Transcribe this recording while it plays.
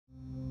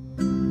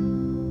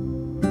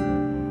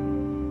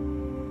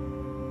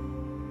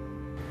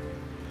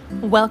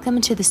Welcome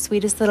to the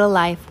Sweetest Little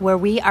Life, where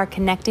we are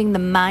connecting the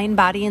mind,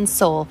 body, and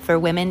soul for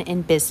women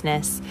in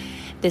business.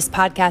 This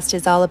podcast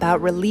is all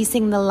about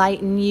releasing the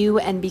light in you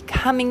and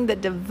becoming the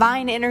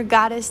divine inner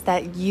goddess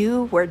that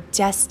you were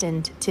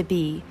destined to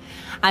be.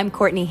 I'm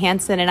Courtney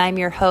Hanson, and I'm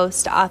your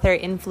host, author,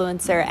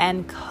 influencer,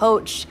 and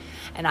coach.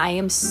 And I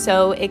am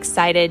so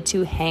excited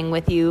to hang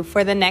with you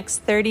for the next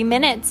 30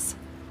 minutes.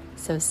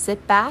 So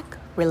sit back,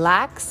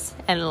 relax,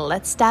 and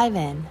let's dive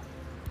in.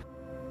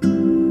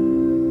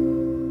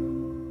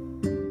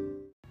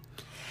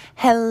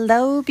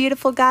 Hello,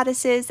 beautiful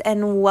goddesses,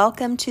 and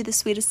welcome to the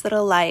Sweetest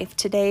Little Life.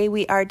 Today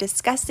we are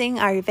discussing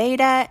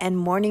Ayurveda and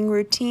morning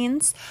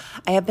routines.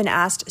 I have been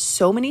asked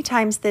so many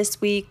times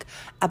this week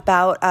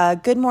about a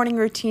good morning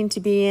routine to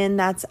be in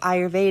that's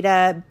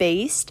Ayurveda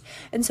based.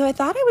 And so I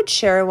thought I would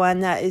share one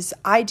that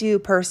I do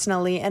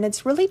personally, and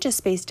it's really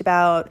just based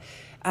about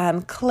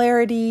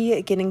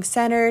clarity, getting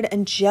centered,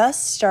 and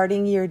just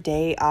starting your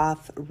day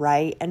off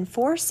right and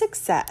for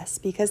success,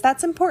 because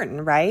that's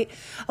important, right?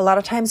 A lot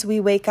of times we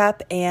wake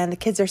up and the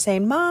kids are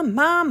saying, Mom,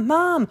 Mom,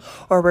 Mom,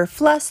 or we're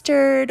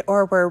flustered,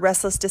 or we're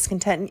restless,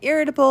 discontent, and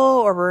irritable,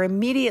 or we're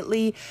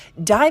immediately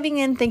diving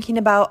in thinking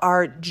about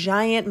our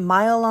giant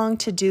mile-long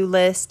to-do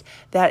list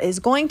that is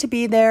going to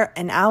be there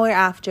an hour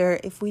after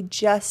if we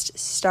just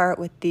start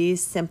with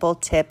these simple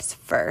tips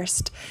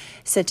first.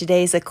 So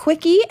today's a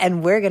quickie,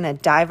 and we're going to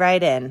dive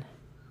right in.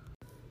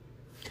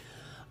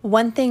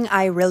 One thing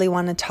I really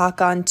want to talk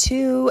on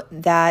too,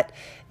 that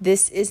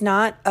this is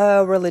not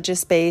a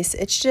religious base.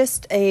 It's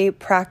just a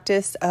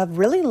practice of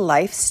really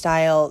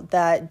lifestyle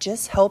that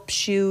just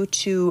helps you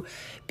to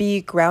be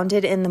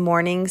grounded in the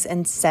mornings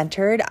and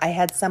centered. I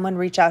had someone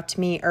reach out to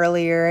me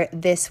earlier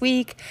this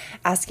week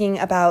asking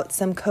about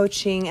some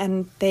coaching,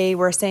 and they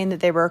were saying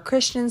that they were a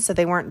Christian, so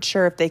they weren't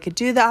sure if they could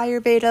do the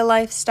Ayurveda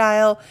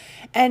lifestyle.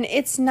 And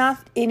it's not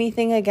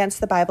anything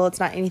against the Bible. It's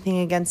not anything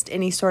against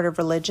any sort of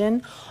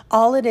religion.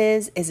 All it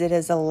is it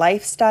is a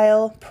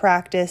lifestyle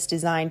practice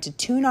designed to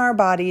tune our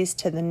bodies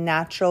to the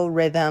natural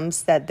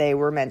rhythms that they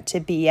were meant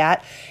to be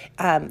at.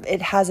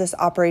 It has us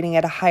operating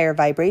at a higher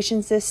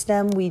vibration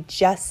system. We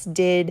just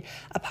did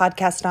a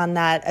podcast on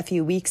that a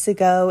few weeks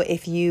ago.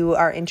 If you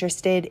are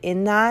interested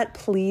in that,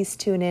 please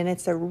tune in.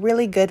 It's a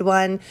really good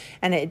one,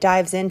 and it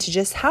dives into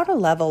just how to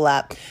level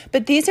up.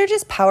 But these are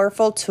just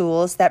powerful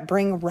tools that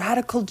bring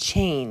radical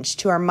change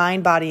to our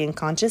mind, body, and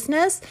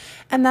consciousness.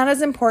 And that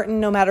is important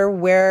no matter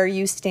where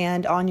you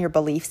stand on your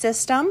belief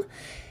system.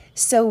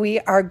 So we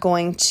are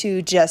going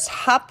to just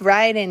hop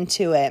right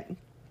into it.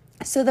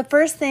 So the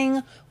first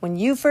thing when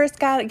you first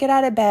get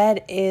out of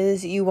bed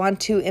is you want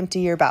to empty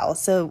your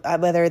bowels. So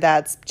whether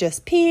that's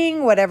just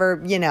peeing, whatever,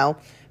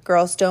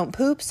 girls don't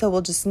poop, so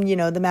we'll just,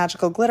 the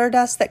magical glitter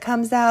dust that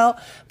comes out.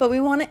 But we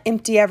want to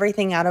empty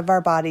everything out of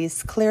our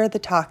bodies, clear the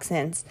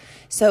toxins.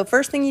 So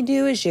first thing you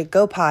do is you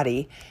go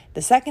potty.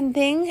 The second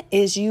thing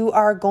is you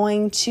are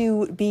going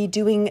to be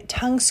doing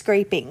tongue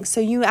scraping. So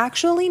you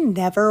actually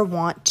never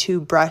want to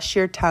brush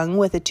your tongue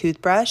with a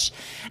toothbrush.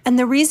 And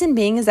the reason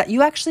being is that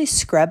you actually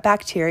scrub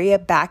bacteria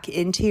back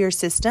into your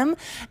system,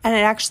 and it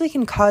actually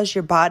can cause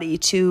your body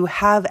to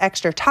have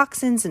extra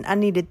toxins and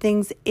unneeded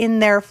things in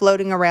there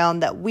floating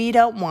around that we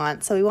don't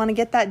want. So we want to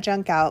get that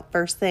junk out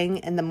first thing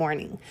in the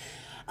morning.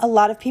 A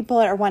lot of people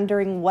are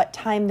wondering what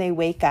time they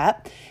wake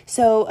up.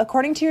 So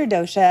according to your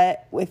dosha,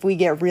 if we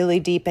get really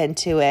deep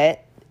into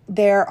it,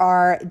 there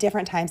are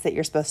different times that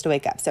you're supposed to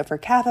wake up. So for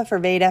Kapha, for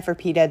Veda, for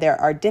Pitta,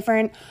 there are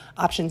different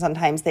options on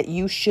times that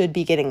you should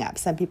be getting up.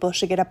 Some people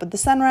should get up with the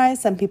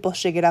sunrise. Some people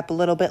should get up a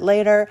little bit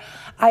later.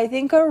 I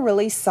think a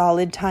really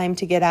solid time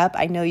to get up,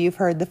 I know you've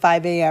heard the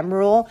 5 a.m.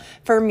 rule.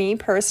 For me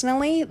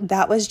personally,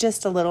 that was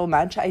just a little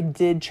much. I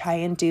did try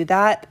and do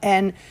that,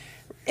 and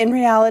in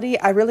reality,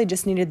 I really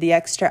just needed the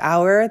extra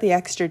hour. The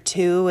extra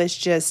 2 was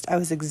just, I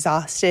was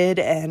exhausted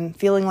and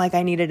feeling like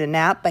I needed a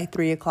nap by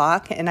 3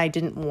 o'clock, and I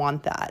didn't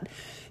want that.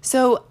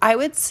 So I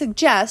would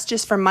suggest,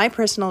 just from my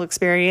personal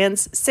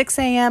experience, 6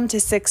 a.m. to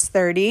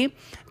 6:30.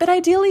 But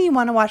ideally, you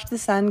want to watch the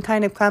sun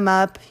kind of come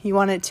up. You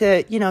want it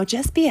to,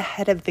 just be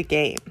ahead of the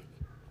game.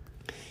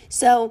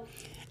 So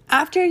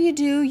after you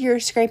do your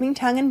scraping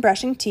tongue and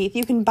brushing teeth,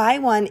 you can buy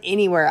one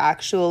anywhere,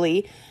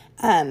 actually.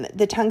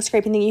 The tongue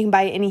scraping thing you can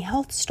buy at any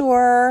health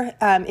store.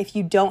 If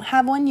you don't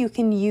have one, you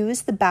can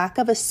use the back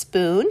of a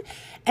spoon.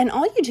 And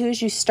all you do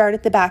is you start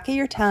at the back of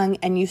your tongue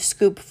and you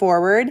scoop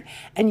forward.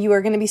 And you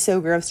are going to be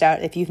so grossed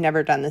out if you've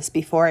never done this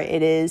before.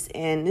 It is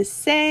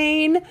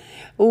insane.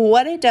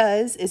 What it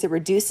does is it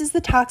reduces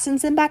the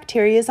toxins and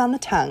bacteria on the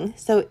tongue.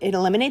 So it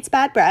eliminates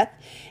bad breath.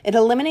 It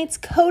eliminates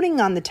coating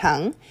on the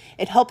tongue.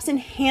 It helps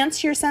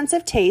enhance your sense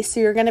of taste. So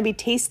you're going to be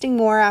tasting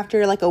more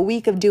after like a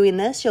week of doing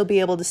this. You'll be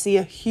able to see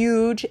a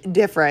huge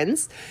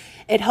difference.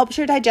 It helps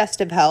your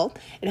digestive health.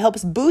 It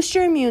helps boost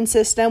your immune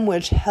system,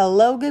 which,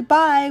 hello,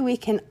 goodbye. We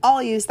can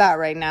all use that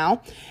right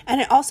now. And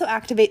it also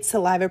activates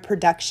saliva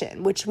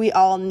production, which we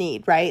all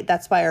need, right?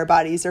 That's why our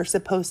bodies are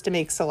supposed to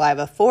make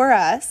saliva for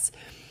us.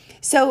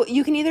 So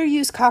you can either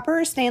use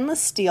copper or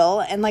stainless steel.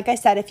 And like I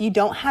said, if you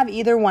don't have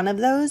either one of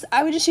those,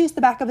 I would just use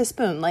the back of a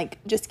spoon.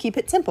 Just keep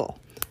it simple.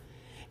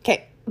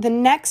 Okay, the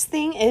next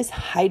thing is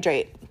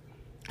hydrate.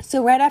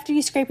 So right after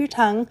you scrape your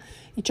tongue,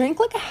 you drink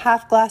like a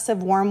half glass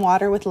of warm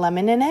water with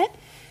lemon in it.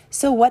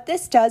 So what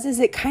this does is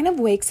it kind of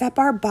wakes up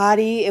our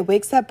body, it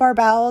wakes up our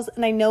bowels.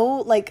 And I know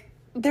like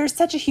there's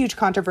such a huge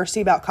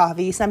controversy about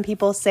coffee. Some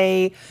people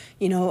say,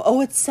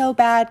 oh, it's so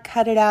bad,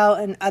 cut it out.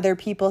 And other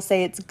people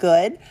say it's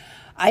good.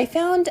 I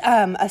found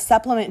a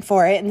supplement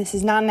for it, and this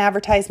is not an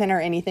advertisement or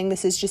anything.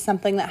 This is just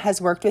something that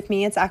has worked with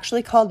me. It's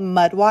actually called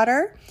mud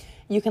water.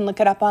 You can look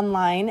it up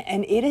online,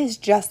 and it is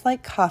just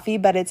like coffee,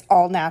 but it's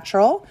all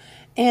natural.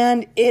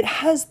 And it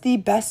has the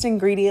best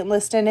ingredient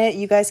list in it.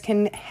 You guys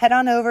can head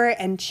on over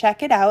and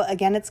check it out.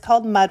 Again, it's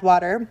called mud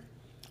water,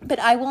 but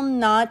I will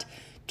not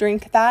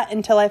drink that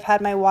until I've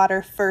had my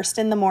water first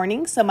in the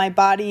morning. So my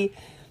body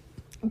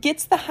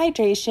gets the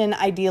hydration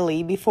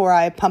ideally before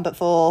I pump it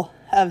full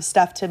of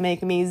stuff to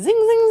make me zing,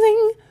 zing,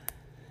 zing.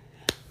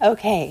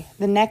 Okay,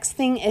 the next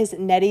thing is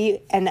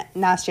neti and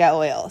nasya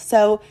oil.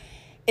 So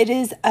it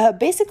is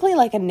basically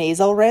like a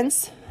nasal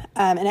rinse,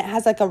 and it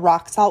has like a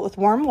rock salt with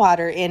warm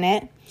water in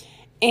it.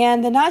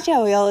 And the nasya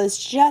oil is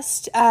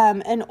just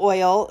an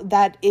oil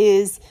that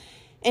is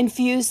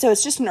infused, so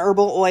it's just an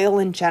herbal oil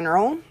in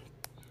general.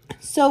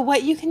 So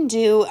what you can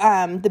do,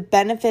 the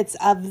benefits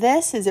of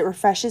this is it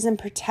refreshes and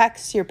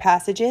protects your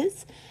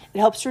passages. It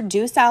helps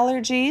reduce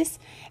allergies.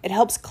 It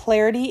helps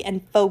clarity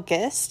and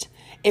focus.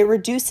 It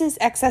reduces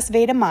excess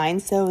vata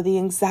mind, so the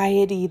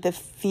anxiety, the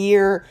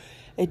fear,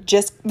 it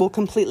just will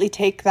completely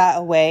take that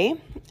away.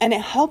 And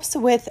it helps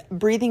with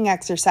breathing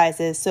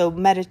exercises, so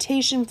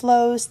meditation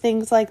flows,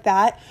 things like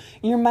that.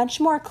 You're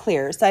much more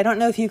clear. So I don't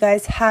know if you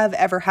guys have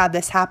ever had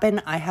this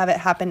happen. I have it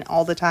happen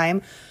all the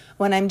time.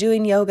 When I'm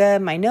doing yoga,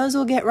 my nose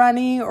will get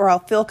runny or I'll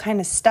feel kind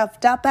of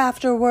stuffed up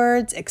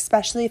afterwards,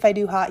 especially if I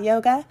do hot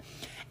yoga.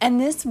 And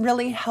this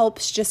really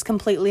helps just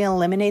completely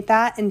eliminate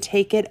that and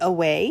take it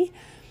away.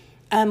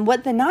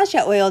 What the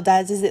nasya oil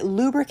does is it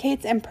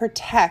lubricates and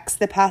protects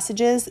the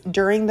passages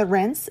during the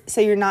rinse, so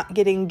you're not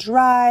getting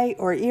dry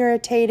or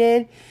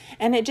irritated,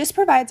 and it just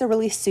provides a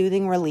really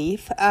soothing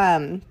relief.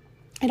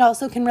 It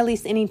also can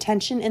release any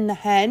tension in the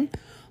head,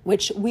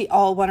 which we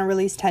all want to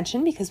release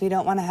tension because we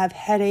don't want to have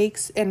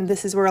headaches, and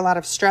this is where a lot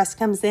of stress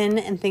comes in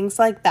and things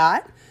like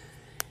that.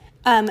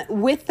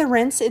 With the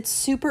rinse, it's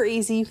super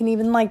easy. You can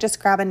even just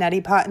grab a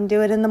neti pot and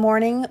do it in the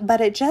morning,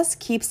 but it just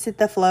keeps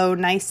the flow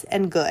nice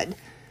and good.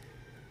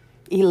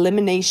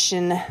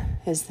 Elimination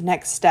is the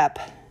next step.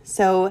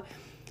 So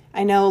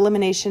I know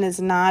elimination is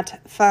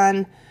not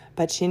fun,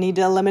 but you need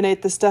to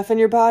eliminate the stuff in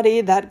your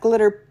body, that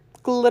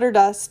glitter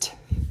dust.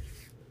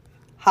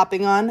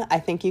 Hopping on, I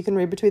think you can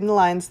read between the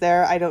lines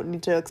there. I don't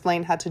need to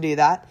explain how to do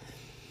that.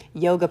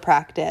 Yoga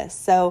practice.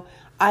 So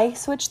I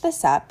switch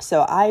this up.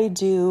 So I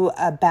do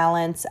a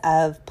balance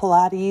of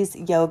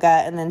Pilates, yoga,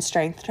 and then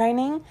strength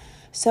training.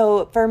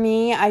 So for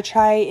me, I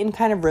try and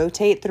kind of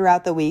rotate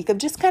throughout the week of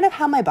just kind of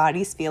how my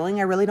body's feeling.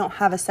 I really don't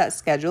have a set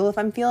schedule. If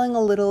I'm feeling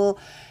a little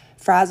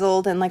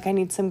frazzled and I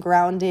need some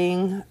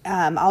grounding,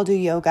 I'll do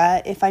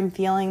yoga. If I'm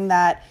feeling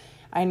that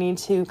I need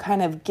to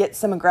kind of get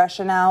some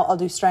aggression out, I'll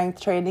do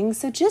strength training.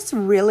 So just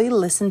really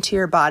listen to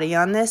your body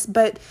on this.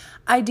 But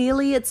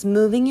ideally, it's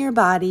moving your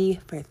body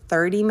for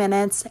 30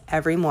 minutes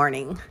every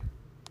morning.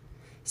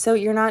 So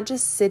you're not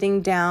just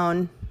sitting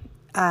down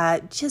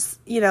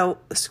scrolling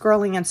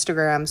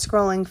Instagram,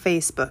 scrolling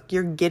Facebook.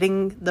 You're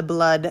getting the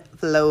blood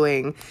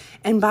flowing.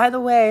 And by the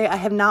way, I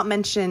have not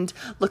mentioned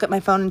look at my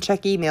phone and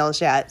check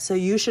emails yet. So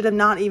you should have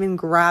not even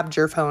grabbed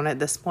your phone at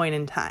this point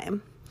in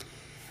time.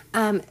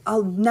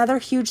 Another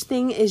huge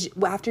thing is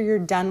after you're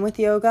done with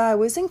yoga, I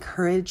always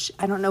encourage,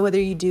 I don't know whether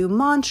you do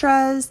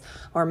mantras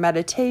or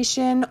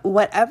meditation,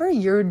 whatever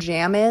your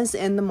jam is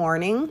in the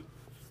morning,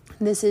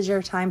 this is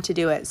your time to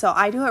do it. So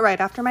I do it right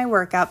after my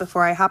workout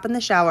before I hop in the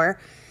shower.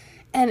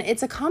 And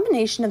it's a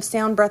combination of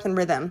sound, breath, and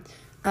rhythm.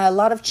 A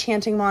lot of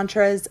chanting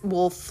mantras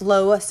will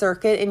flow a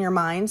circuit in your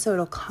mind, so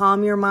it'll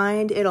calm your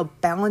mind, it'll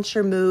balance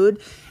your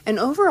mood, and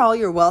overall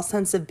your well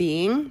sense of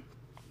being.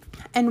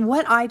 And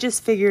what I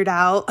just figured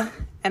out,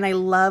 and I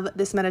love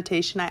this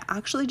meditation, I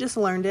actually just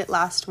learned it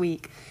last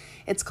week.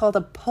 It's called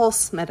a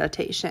pulse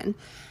meditation.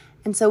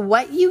 And so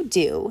what you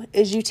do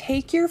is you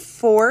take your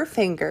 4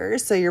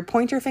 fingers, so your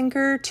pointer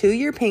finger to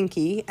your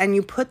pinky, and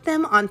you put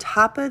them on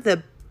top of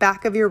the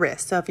back of your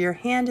wrist. So if your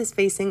hand is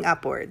facing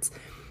upwards,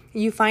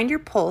 you find your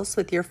pulse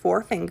with your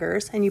 4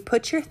 fingers and you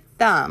put your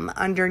thumb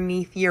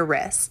underneath your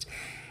wrist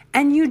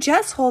and you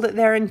just hold it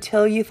there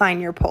until you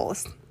find your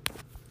pulse.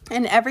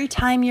 And every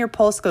time your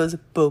pulse goes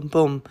boom,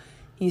 boom,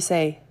 you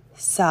say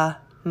sa,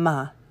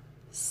 ma,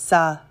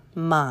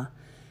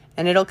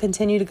 and it'll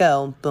continue to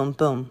go boom,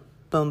 boom,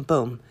 boom,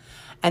 boom.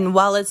 And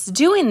while it's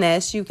doing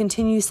this, you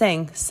continue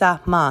saying sa,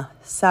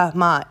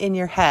 ma in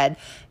your head.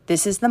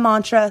 This is the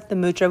mantra. The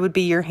mudra would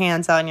be your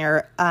hands on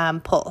your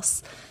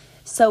pulse.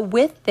 So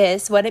with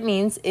this, what it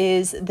means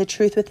is the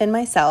truth within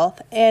myself.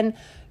 And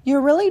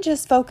you're really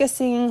just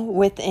focusing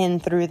within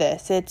through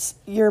this. It's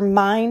your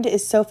mind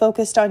is so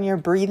focused on your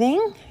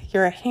breathing.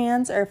 Your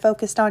hands are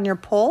focused on your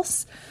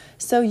pulse.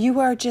 So you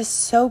are just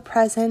so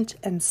present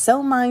and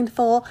so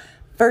mindful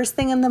first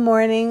thing in the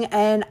morning,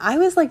 and I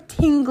was like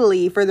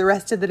tingly for the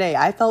rest of the day.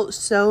 I felt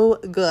so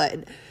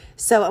good.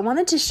 So I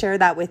wanted to share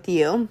that with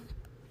you.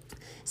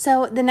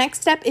 So the next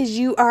step is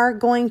you are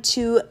going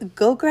to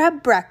go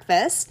grab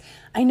breakfast.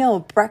 I know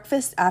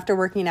breakfast after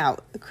working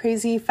out, a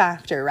crazy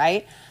factor,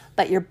 right?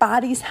 But your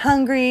body's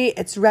hungry,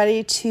 it's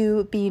ready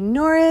to be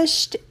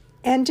nourished,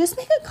 and just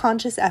make a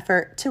conscious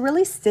effort to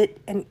really sit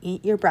and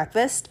eat your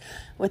breakfast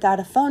without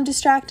a phone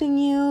distracting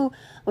you,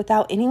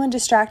 without anyone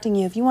distracting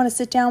you. If you want to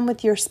sit down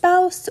with your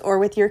spouse or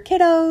with your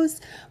kiddos,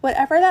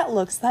 whatever that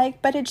looks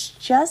like, but it's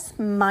just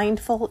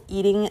mindful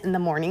eating in the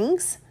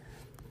mornings.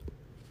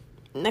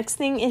 Next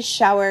thing is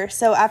shower.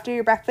 So after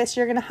your breakfast,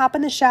 you're going to hop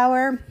in the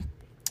shower.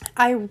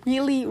 I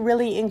really,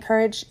 really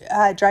encourage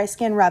dry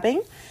skin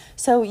rubbing.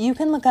 So you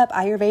can look up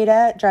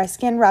Ayurveda dry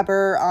skin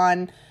rubber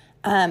on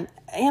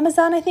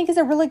Amazon. I think is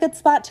a really good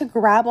spot to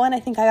grab one. I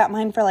think I got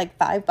mine for like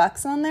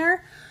 $5 on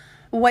there.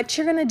 What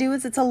you're going to do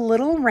is it's a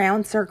little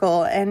round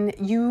circle, and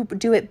you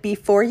do it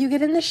before you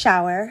get in the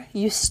shower.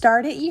 You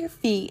start at your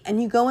feet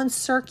and you go in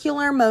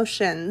circular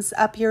motions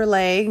up your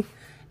leg,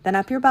 then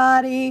up your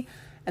body,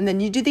 and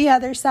then you do the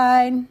other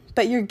side,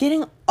 but you're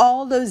getting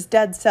all those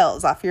dead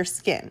cells off your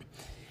skin.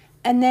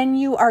 And then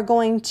you are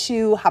going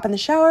to hop in the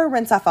shower,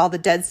 rinse off all the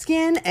dead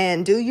skin,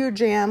 and do your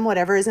jam,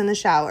 whatever is in the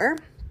shower.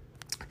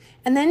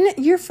 And then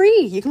you're free.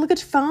 You can look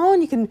at your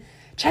phone, you can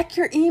check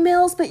your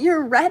emails, but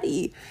you're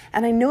ready.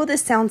 And I know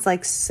this sounds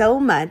like so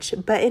much,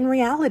 but in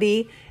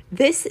reality,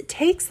 this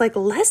takes like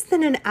less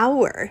than an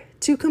hour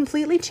to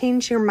completely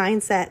change your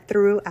mindset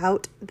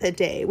throughout the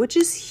day, which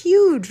is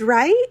huge,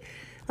 right?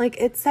 Like,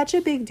 it's such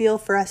a big deal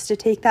for us to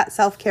take that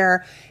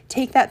self-care,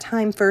 take that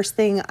time first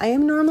thing. I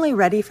am normally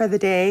ready for the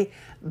day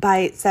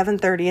by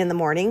 7:30 in the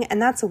morning. And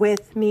that's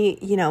with me,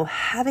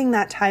 having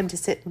that time to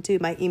sit and do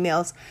my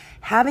emails,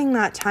 having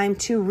that time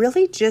to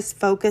really just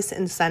focus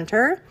and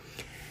center.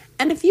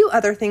 And a few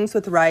other things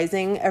with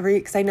rising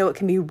because I know it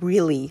can be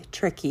really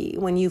tricky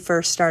when you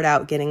first start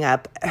out getting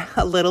up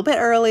a little bit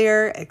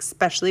earlier,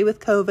 especially with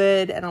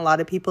COVID and a lot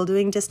of people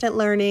doing distant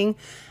learning.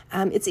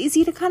 It's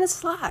easy to kind of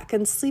slack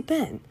and sleep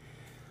in.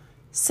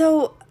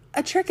 So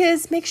a trick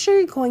is make sure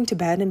you're going to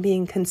bed and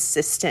being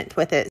consistent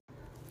with it.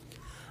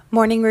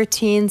 Morning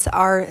routines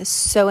are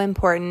so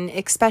important,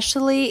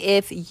 especially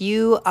if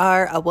you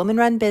are a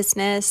woman-run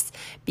business,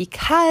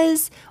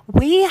 because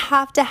we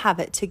have to have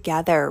it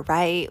together,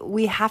 right?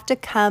 We have to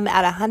come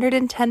at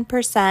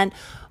 110%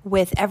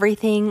 with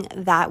everything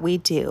that we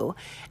do.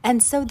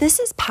 And so this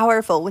is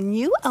powerful when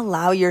you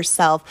allow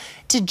yourself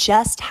to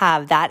just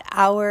have that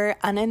hour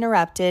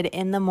uninterrupted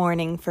in the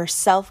morning for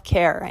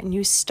self-care. And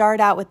you start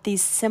out with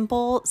these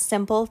simple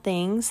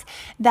things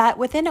that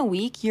within a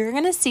week, you're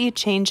going to see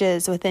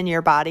changes within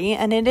your body.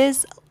 And it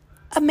is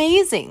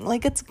amazing.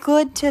 Like, it's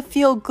good to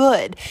feel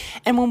good.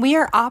 And when we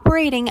are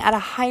operating at a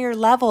higher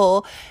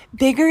level,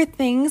 bigger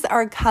things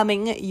are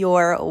coming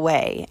your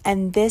way.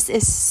 And this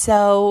is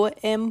so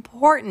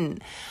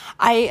important.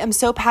 I am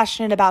so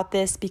passionate about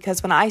this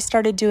because when I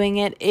started doing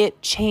it,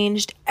 it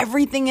changed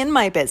everything in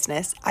my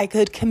business. I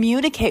could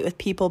communicate with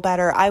people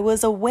better. I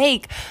was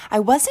awake. I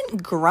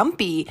wasn't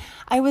grumpy.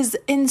 I was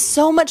in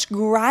so much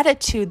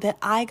gratitude that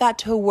I got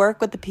to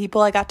work with the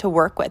people I got to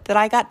work with, that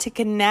I got to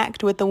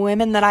connect with the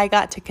women that I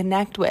got to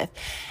connect with.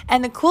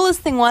 And the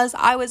coolest thing was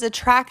I was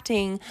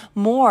attracting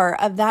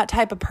more of that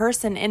type of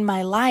person in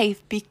my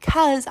life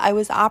because I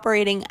was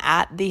operating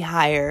at the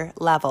higher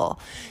level.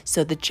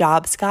 So the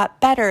jobs got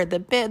better,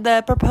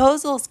 the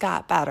proposals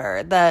got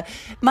better, the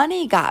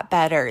money got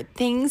better.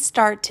 Things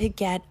start to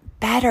get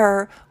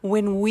better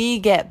when we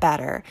get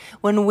better.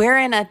 When we're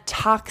in a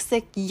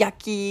toxic,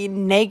 yucky,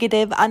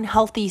 negative,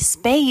 unhealthy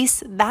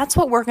space, that's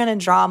what we're going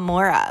to draw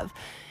more of.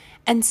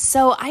 And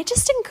so I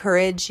just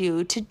encourage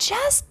you to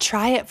just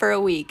try it for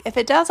a week. If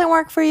it doesn't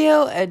work for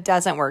you, it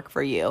doesn't work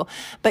for you.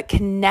 But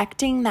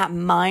connecting that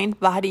mind,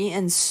 body,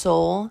 and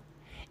soul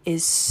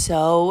is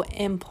so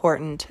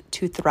important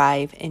to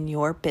thrive in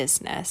your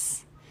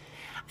business.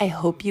 I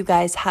hope you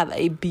guys have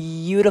a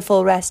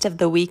beautiful rest of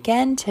the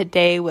weekend.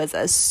 Today was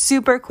a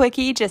super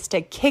quickie just to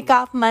kick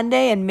off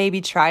Monday and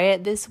maybe try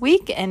it this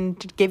week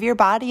and give your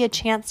body a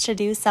chance to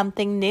do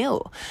something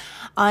new.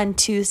 On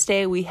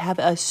Tuesday, we have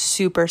a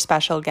super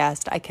special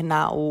guest. I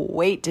cannot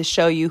wait to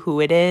show you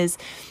who it is.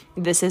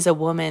 This is a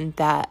woman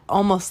that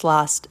almost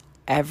lost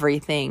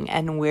everything,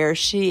 and where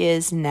she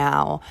is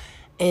now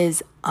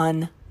is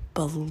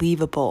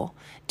unbelievable.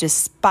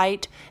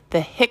 Despite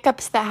the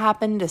hiccups that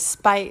happened,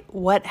 despite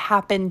what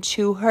happened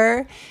to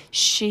her,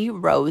 she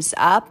rose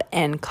up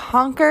and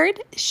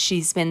conquered.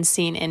 She's been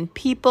seen in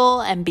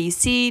People,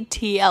 NBC,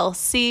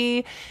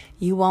 TLC.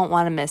 You won't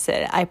want to miss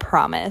it, I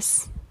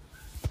promise.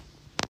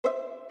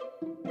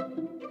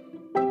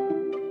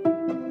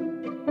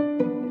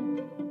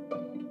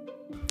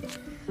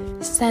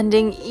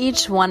 Sending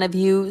each one of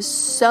you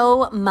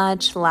so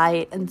much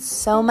light and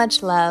so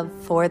much love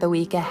for the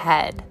week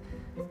ahead.